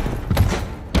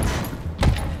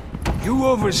 You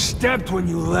overstepped when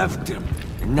you left him.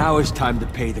 And now it's time to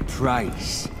pay the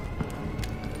price.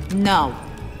 No.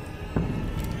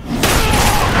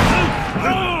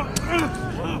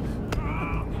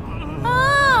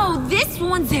 Oh, this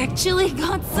one's actually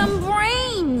got some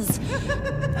brains.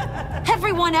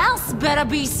 Everyone else better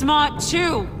be smart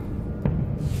too.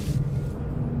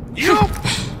 You!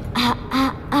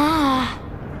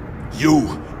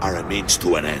 You are a means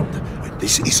to an end, and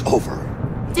this is over.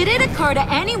 Did it occur to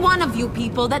any one of you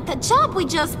people that the job we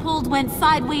just pulled went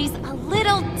sideways a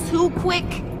little too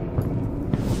quick?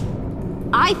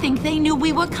 I think they knew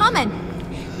we were coming,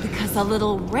 because a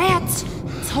little rat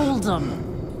told them.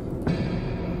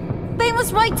 Bane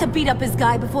was right to beat up his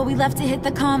guy before we left to hit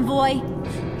the convoy.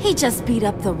 He just beat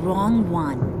up the wrong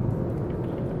one.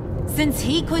 Since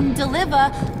he couldn't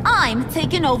deliver, I'm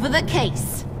taking over the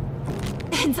case.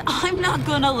 And I'm not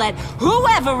gonna let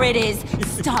whoever it is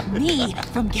stop me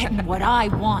from getting what I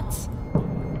want.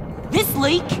 This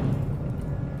leak,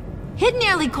 it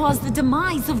nearly caused the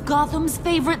demise of Gotham's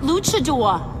favorite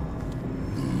luchador.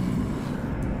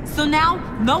 So now,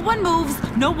 no one moves,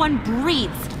 no one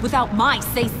breathes without my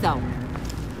say-so.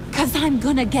 'Cause I'm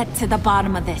gonna get to the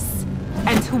bottom of this.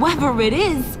 And whoever it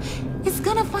is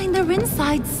gonna find their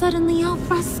inside suddenly al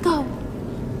fresco.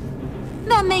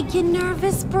 That make you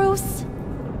nervous, Bruce?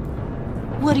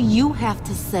 What do you have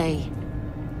to say?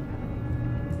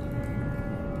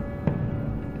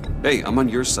 Hey, I'm on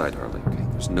your side, Harley, okay?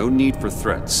 There's no need for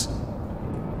threats.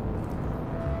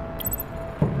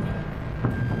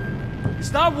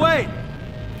 Stop, wait!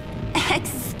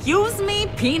 Excuse me,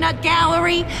 Peanut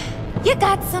Gallery? You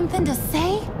got something to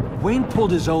say? Wayne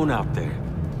pulled his own out there.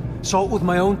 Saw it with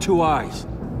my own 2 eyes.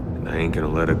 And I ain't gonna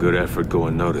let a good effort go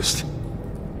unnoticed.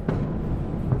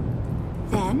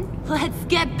 Then, let's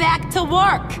get back to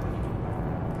work!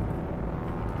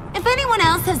 If anyone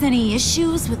else has any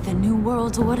issues with the New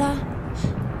World Order,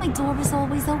 my door is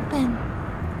always open.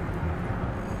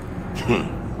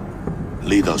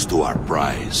 Lead us to our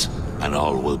prize, and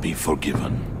all will be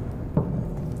forgiven.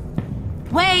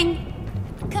 Wayne!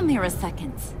 Come here a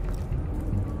second.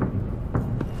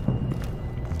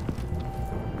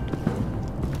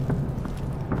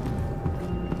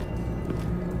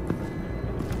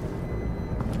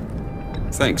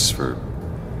 Thanks for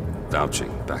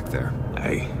vouching back there.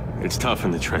 Hey, it's tough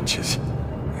in the trenches.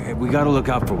 We gotta look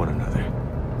out for one another.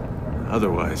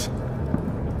 Otherwise...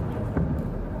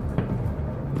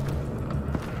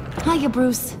 Hiya,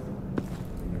 Bruce.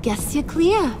 Guess you're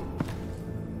clear.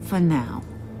 For now.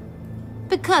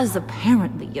 Because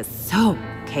apparently you're so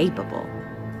capable.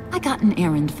 I got an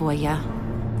errand for ya.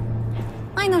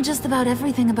 I know just about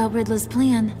everything about Riddler's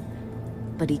plan.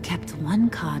 But he kept one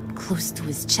card close to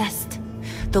his chest.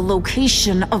 The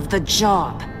location of the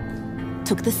job.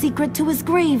 Took the secret to his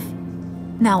grave.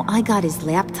 Now I got his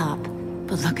laptop.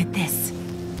 But look at this.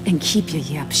 And keep your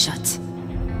yap shut.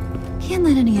 Can't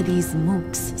let any of these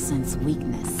mooks sense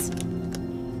weakness.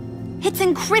 It's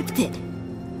encrypted!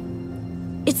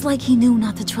 It's like he knew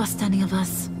not to trust any of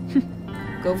us.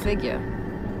 Go figure.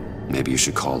 Maybe you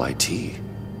should call IT.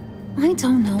 I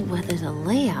don't know whether to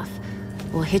laugh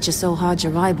or hit you so hard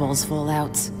your eyeballs fall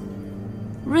out.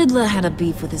 Riddler had a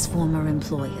beef with his former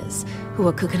employers, who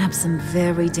were cooking up some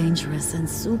very dangerous and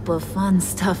super fun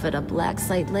stuff at a black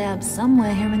site lab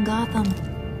somewhere here in Gotham.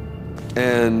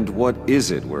 And what is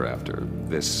it we're after?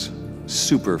 This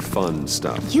super fun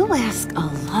stuff. You ask a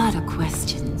lot of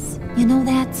questions. You know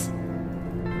that?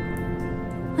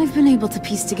 I've been able to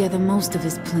piece together most of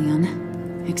his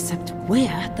plan, except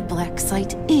where the black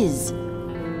site is.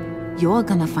 You're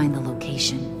gonna find the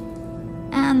location.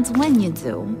 And when you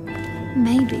do,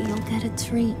 maybe you'll get a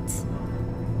treat.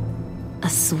 A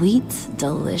sweet,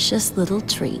 delicious little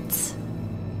treat.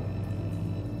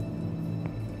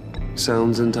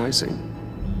 Sounds enticing.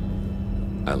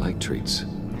 I like treats.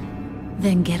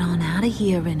 Then get on out of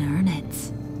here and earn it.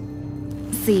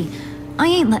 See, I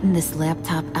ain't letting this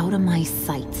laptop out of my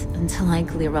sight until I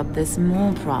clear up this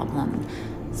mole problem.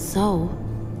 So,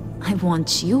 I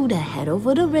want you to head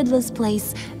over to Riddler's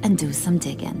place and do some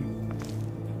digging.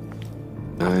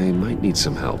 I might need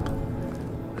some help.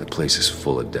 That place is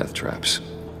full of death traps.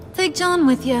 Take John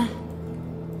with you.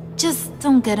 Just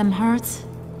don't get him hurt.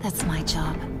 That's my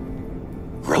job.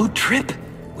 Road trip?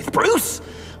 With Bruce?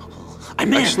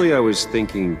 I'm in. Actually, I was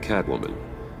thinking Catwoman.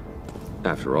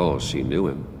 After all, she knew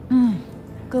him.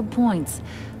 Good points.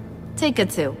 Take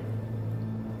it too.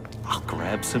 I'll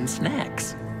grab some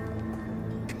snacks.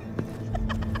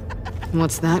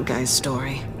 What's that guy's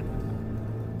story?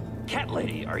 Cat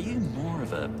lady, are you more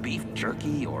of a beef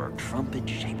jerky or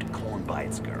trumpet-shaped corn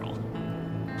bites girl?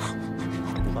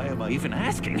 Why am I even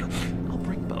asking? I'll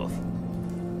bring both.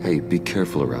 Hey, be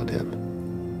careful around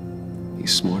him.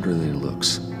 He's smarter than he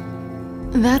looks.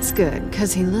 That's good,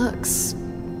 because he looks...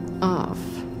 off.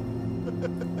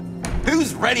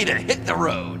 Who's ready to hit the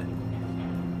road?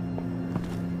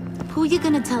 Who you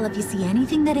gonna tell if you see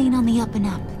anything that ain't on the up and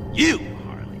up? You,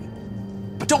 Harley.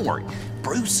 But don't worry,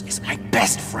 Bruce is my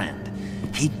best friend.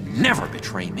 He'd never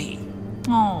betray me.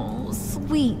 Oh,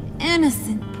 sweet,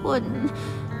 innocent puddin'.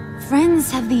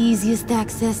 Friends have the easiest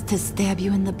access to stab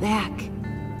you in the back.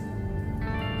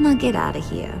 Now get out of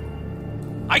here.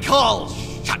 I call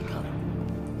shotgun.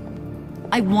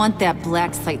 I want that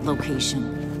black site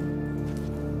location.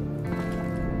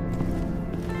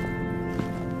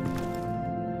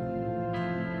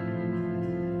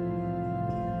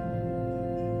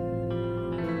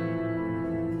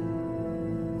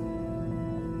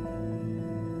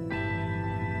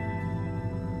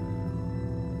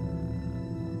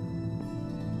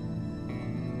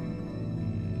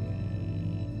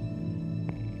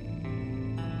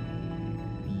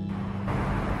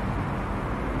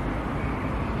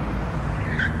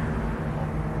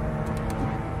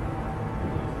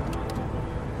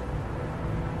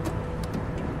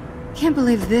 Can't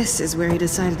believe this is where he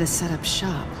decided to set up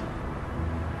shop.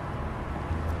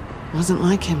 Wasn't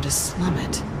like him to slum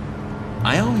it.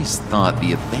 I always thought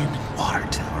the abandoned water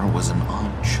tower was an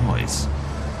odd choice.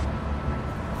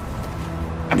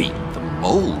 I mean, the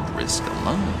mold risk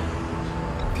alone.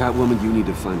 Catwoman, you need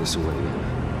to find us a way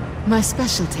in. My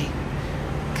specialty.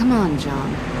 Come on,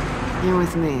 John. You're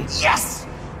with me. Yes!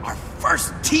 Our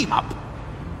first team up!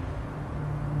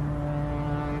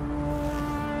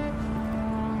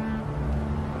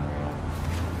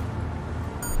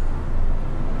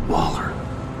 Waller.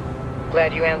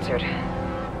 Glad you answered.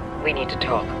 We need to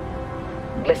talk.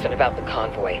 Listen about the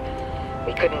convoy.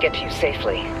 We couldn't get to you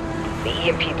safely. The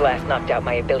EMP blast knocked out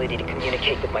my ability to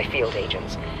communicate with my field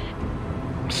agents.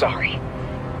 I'm sorry.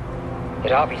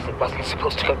 It obviously wasn't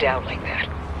supposed to go down like that.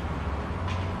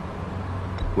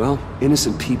 Well,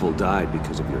 innocent people died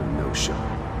because of your no-show.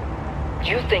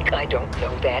 You think I don't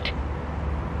know that?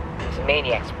 These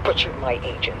maniacs butchered my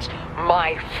agents,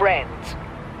 my friends.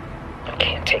 I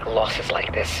can't take losses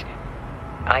like this.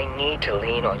 I need to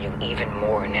lean on you even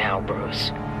more now,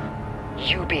 Bruce.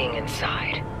 You being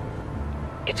inside.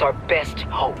 It's our best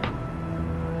hope.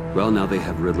 Well, now they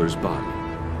have Riddler's body.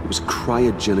 It was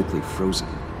cryogenically frozen.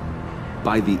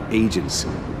 By the agency.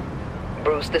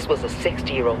 Bruce, this was a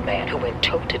 60-year-old man who went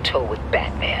toe-to-toe with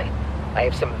Batman. I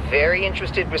have some very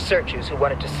interested researchers who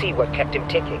wanted to see what kept him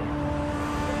ticking.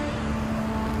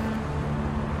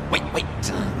 Wait,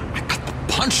 I got the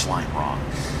punchline wrong.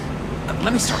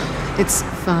 Let me start over. It's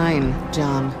fine,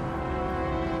 John.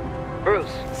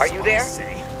 Bruce, are you there?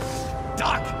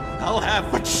 Doc, I'll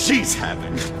have what she's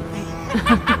having.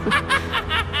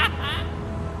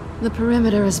 The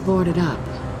perimeter is boarded up,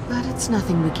 but it's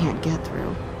nothing we can't get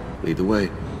through. Lead the way.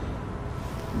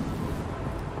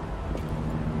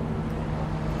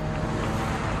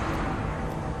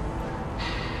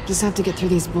 Just have to get through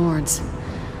these boards.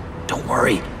 Don't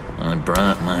worry, I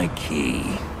brought my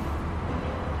key.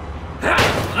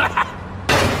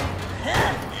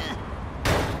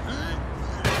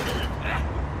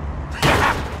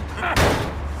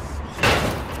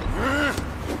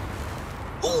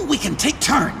 Ooh, we can take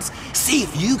turns. See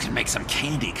if you can make some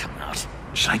candy come out.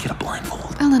 Should I get a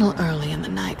blindfold? A little early in the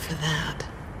night for that.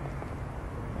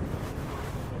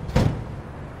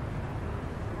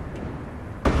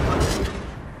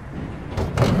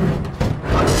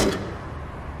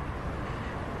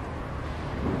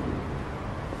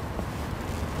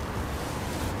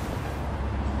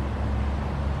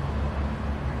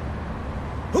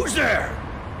 Who's there?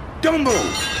 Don't move!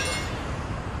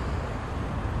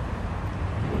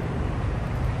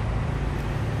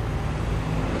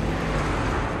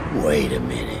 Wait a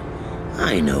minute.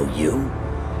 I know you.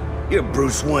 You're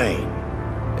Bruce Wayne.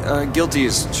 Guilty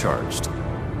as charged.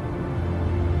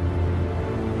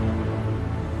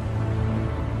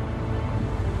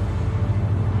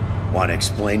 Want to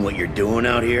explain what you're doing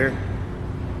out here?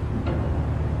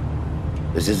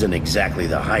 This isn't exactly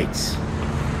the Heights.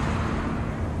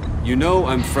 You know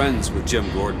I'm friends with Jim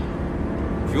Gordon.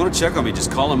 If you want to check on me,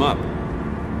 just call him up.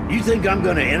 You think I'm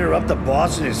gonna interrupt the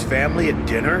boss and his family at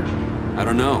dinner? I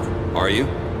don't know. Are you?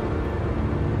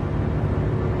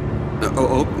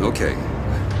 Okay.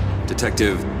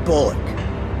 Detective... Bullock.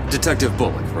 Detective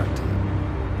Bullock,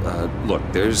 right. Look,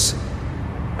 there's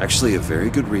actually a very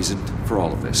good reason for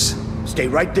all of this. Stay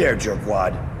right there,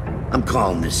 jerkwad. I'm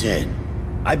calling this in.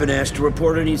 I've been asked to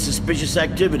report any suspicious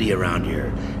activity around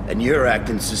here, and you're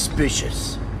acting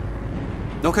suspicious.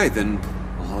 Okay, then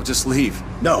I'll just leave.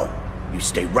 No, you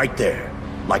stay right there,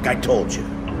 like I told you.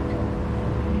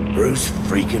 Bruce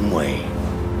freaking Wayne.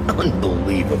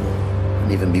 Unbelievable.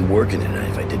 Wouldn't even be working tonight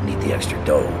if I didn't need the extra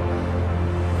dough.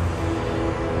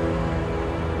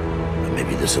 But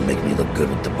maybe this'll make me look good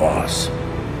with the boss.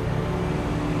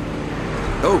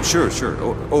 Oh, sure.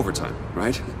 Overtime,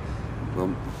 right?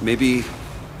 Well, maybe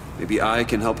I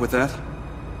can help with that?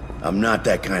 I'm not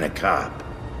that kind of cop.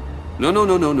 No,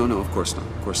 of course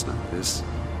not.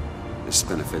 This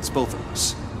benefits both of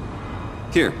us.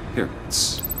 Here,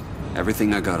 it's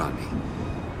everything I got on me.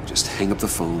 Just hang up the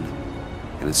phone,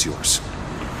 and it's yours.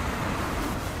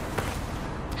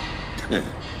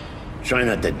 Try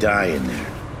not to die in there.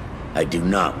 I do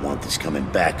not want this coming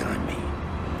back on me.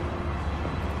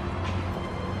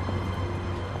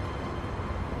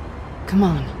 Come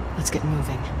on, let's get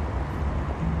moving.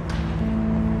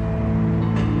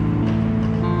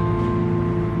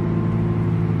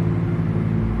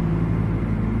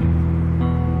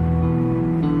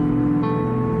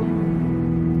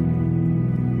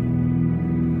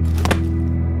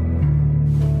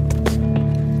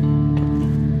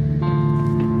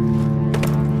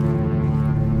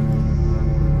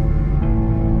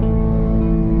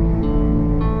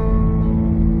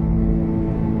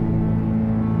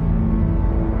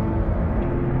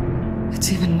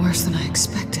 It's even worse than I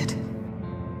expected.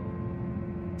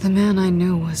 The man I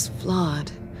knew was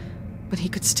flawed, but he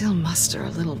could still muster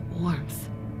a little warmth.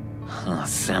 Huh,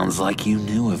 sounds like you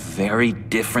knew a very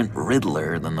different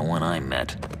Riddler than the one I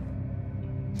met.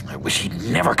 I wish he'd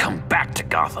never come back to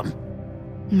Gotham.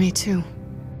 Me too.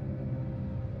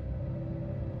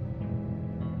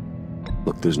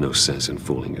 Look, there's no sense in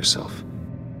fooling yourself.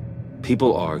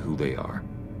 People are who they are.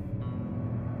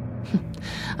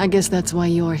 I guess that's why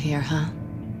you're here, huh?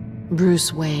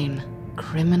 Bruce Wayne,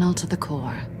 criminal to the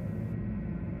core.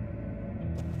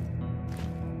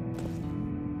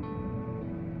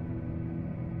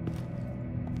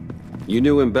 You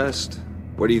knew him best.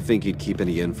 Where do you think he'd keep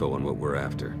any info on what we're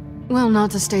after? Well,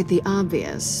 not to state the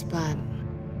obvious, but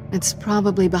it's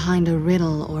probably behind a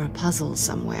riddle or a puzzle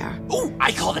somewhere. Ooh,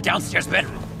 I call the downstairs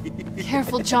bedroom.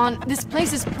 Careful, John. This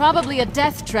place is probably a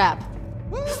death trap.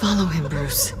 Follow him,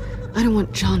 Bruce. I don't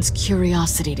want John's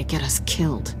curiosity to get us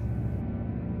killed.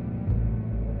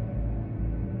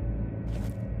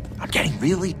 I'm getting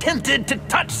really tempted to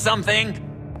touch something.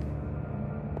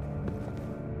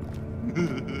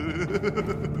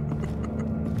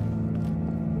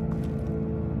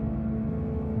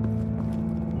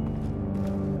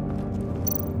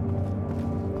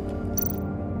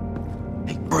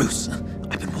 Hey, Bruce,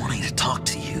 I've been wanting to talk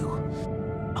to you.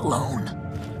 Alone.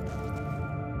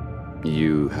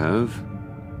 You have?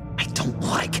 I don't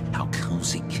like how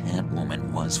cozy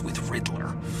Catwoman was with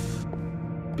Riddler.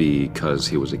 Because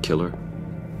he was a killer?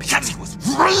 Because he was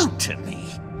rude to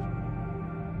me!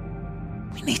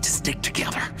 We need to stick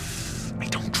together. I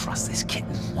don't trust this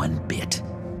kitten one bit.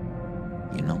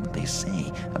 You know what they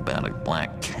say about a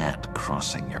black cat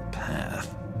crossing your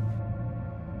path?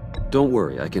 Don't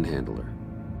worry, I can handle her.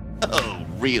 Oh,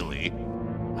 really?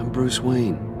 I'm Bruce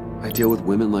Wayne. I deal with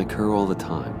women like her all the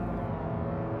time.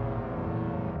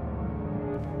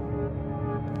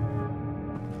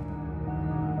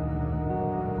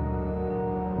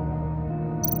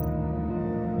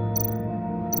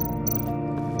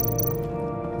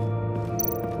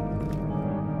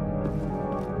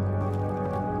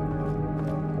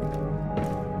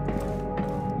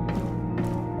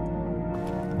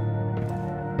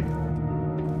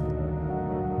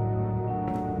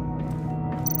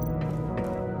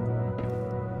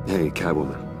 Hey,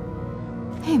 Catwoman.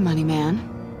 Hey, Money Man.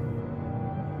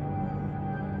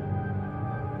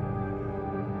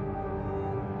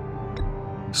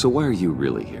 So why are you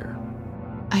really here?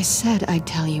 I said I'd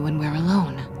tell you when we're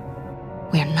alone.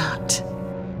 We're not.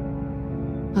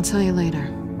 I'll tell you later.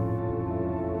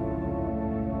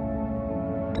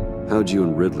 How'd you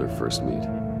and Riddler first meet?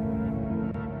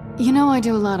 You know, I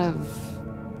do a lot of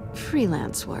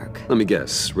freelance work. Let me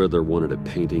guess, Riddler wanted a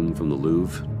painting from the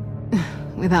Louvre?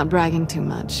 Without bragging too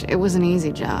much, it was an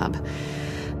easy job.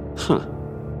 Huh.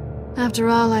 After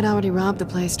all, I'd already robbed the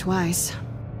place twice.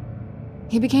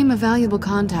 He became a valuable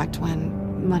contact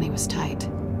when money was tight.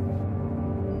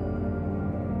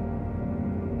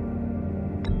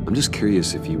 I'm just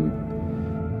curious if you...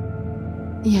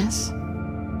 Yes?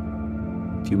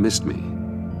 If you missed me.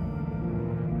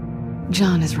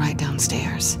 John is right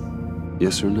downstairs.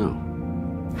 Yes or no?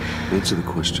 Answer the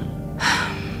question.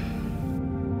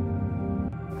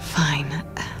 Fine.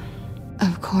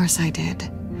 Of course I did.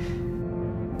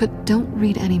 But don't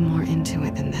read any more into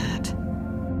it than that.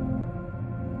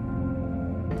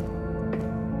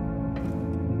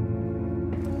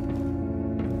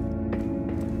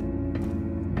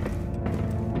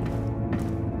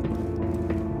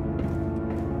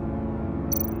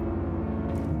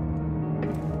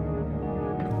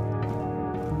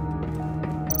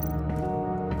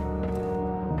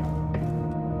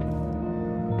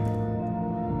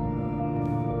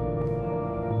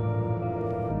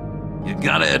 You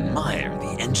gotta admire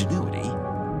the ingenuity.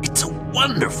 It's a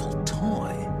wonderful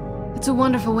toy. It's a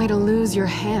wonderful way to lose your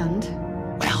hand.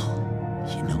 Well,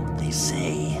 you know what they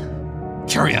say.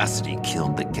 Curiosity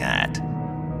killed the cat.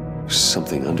 There's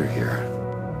something under here.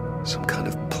 Some kind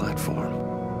of platform.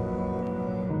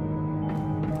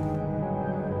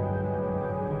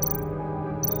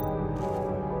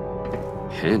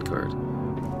 Handguard.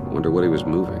 Wonder what he was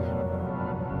moving.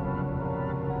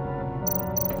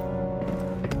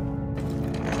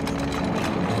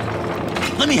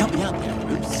 Let me help you out there,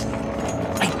 Bruce.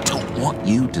 I don't want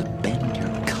you to bend your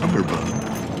collarbone.